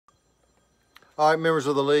All right, members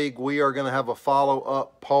of the league, we are going to have a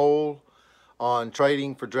follow-up poll on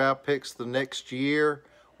trading for draft picks the next year,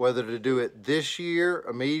 whether to do it this year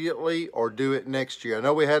immediately or do it next year. I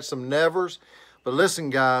know we had some nevers, but listen,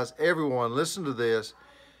 guys, everyone, listen to this.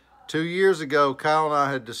 2 years ago, Kyle and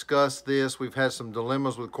I had discussed this. We've had some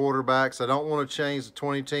dilemmas with quarterbacks. I don't want to change the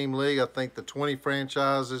 20-team league. I think the 20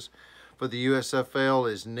 franchises for the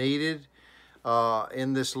USFL is needed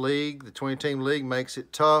in this league. The 20-team league makes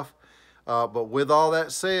it tough. But with all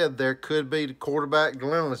that said, there could be the quarterback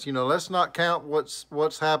dilemmas. You know, let's not count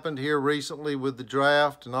what's happened here recently with the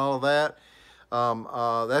draft and all of that.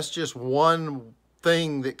 That's just one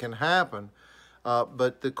thing that can happen.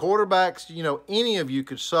 But the quarterbacks, you know, any of you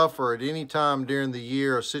could suffer at any time during the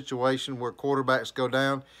year a situation where quarterbacks go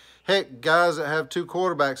down. Heck, guys that have two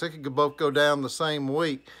quarterbacks, they could both go down the same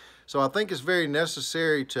week. So I think it's very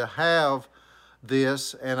necessary to have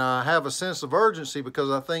this, and I have a sense of urgency because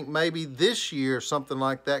I think maybe this year something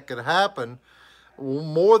like that could happen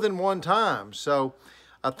more than one time. So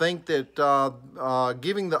I think that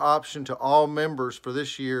giving the option to all members for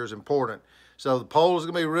this year is important. So the poll is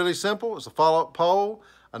going to be really simple. It's a follow-up poll.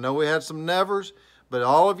 I know we had some nevers, but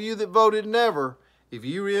all of you that voted never, if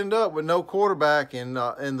you end up with no quarterback in the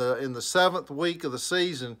 7th week of the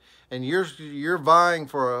season and you're vying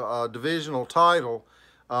for a divisional title,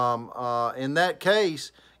 in that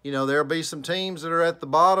case, you know, there'll be some teams that are at the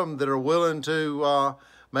bottom that are willing to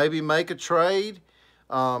maybe make a trade,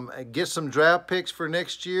 get some draft picks for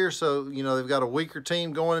next year. So, you know, they've got a weaker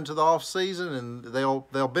team going into the off season, and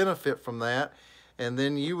they'll benefit from that. And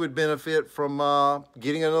then you would benefit from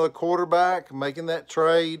getting another quarterback, making that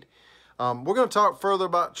trade. We're going to talk further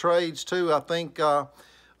about trades too. I think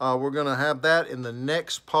we're going to have that in the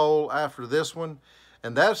next poll after this one,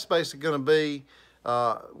 and that's basically going to be.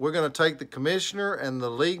 We're going to take the commissioner and the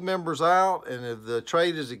league members out, and if the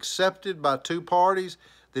trade is accepted by two parties,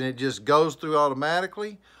 then it just goes through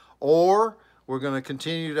automatically. Or we're going to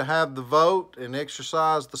continue to have the vote and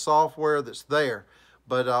exercise the software that's there.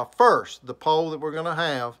 But first, the poll that we're going to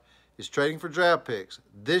have is trading for draft picks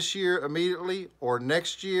this year immediately or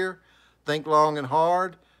next year. Think long and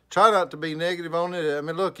hard. Try not to be negative on it. I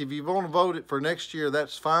mean, look, if you want to vote it for next year,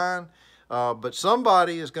 that's fine. But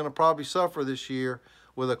somebody is going to probably suffer this year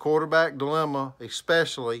with a quarterback dilemma,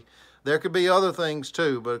 especially. There could be other things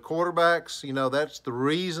too, but quarterbacks, you know, that's the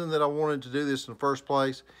reason that I wanted to do this in the first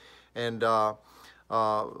place. And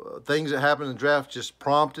things that happened in the draft just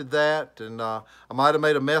prompted that. And I might have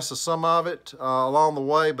made a mess of some of it along the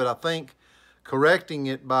way, but I think correcting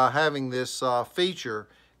it by having this feature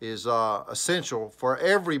is essential for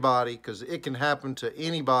everybody, because it can happen to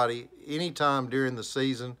anybody anytime during the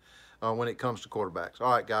season when it comes to quarterbacks.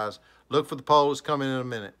 All right, guys, look for the poll. It's coming in a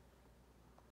minute.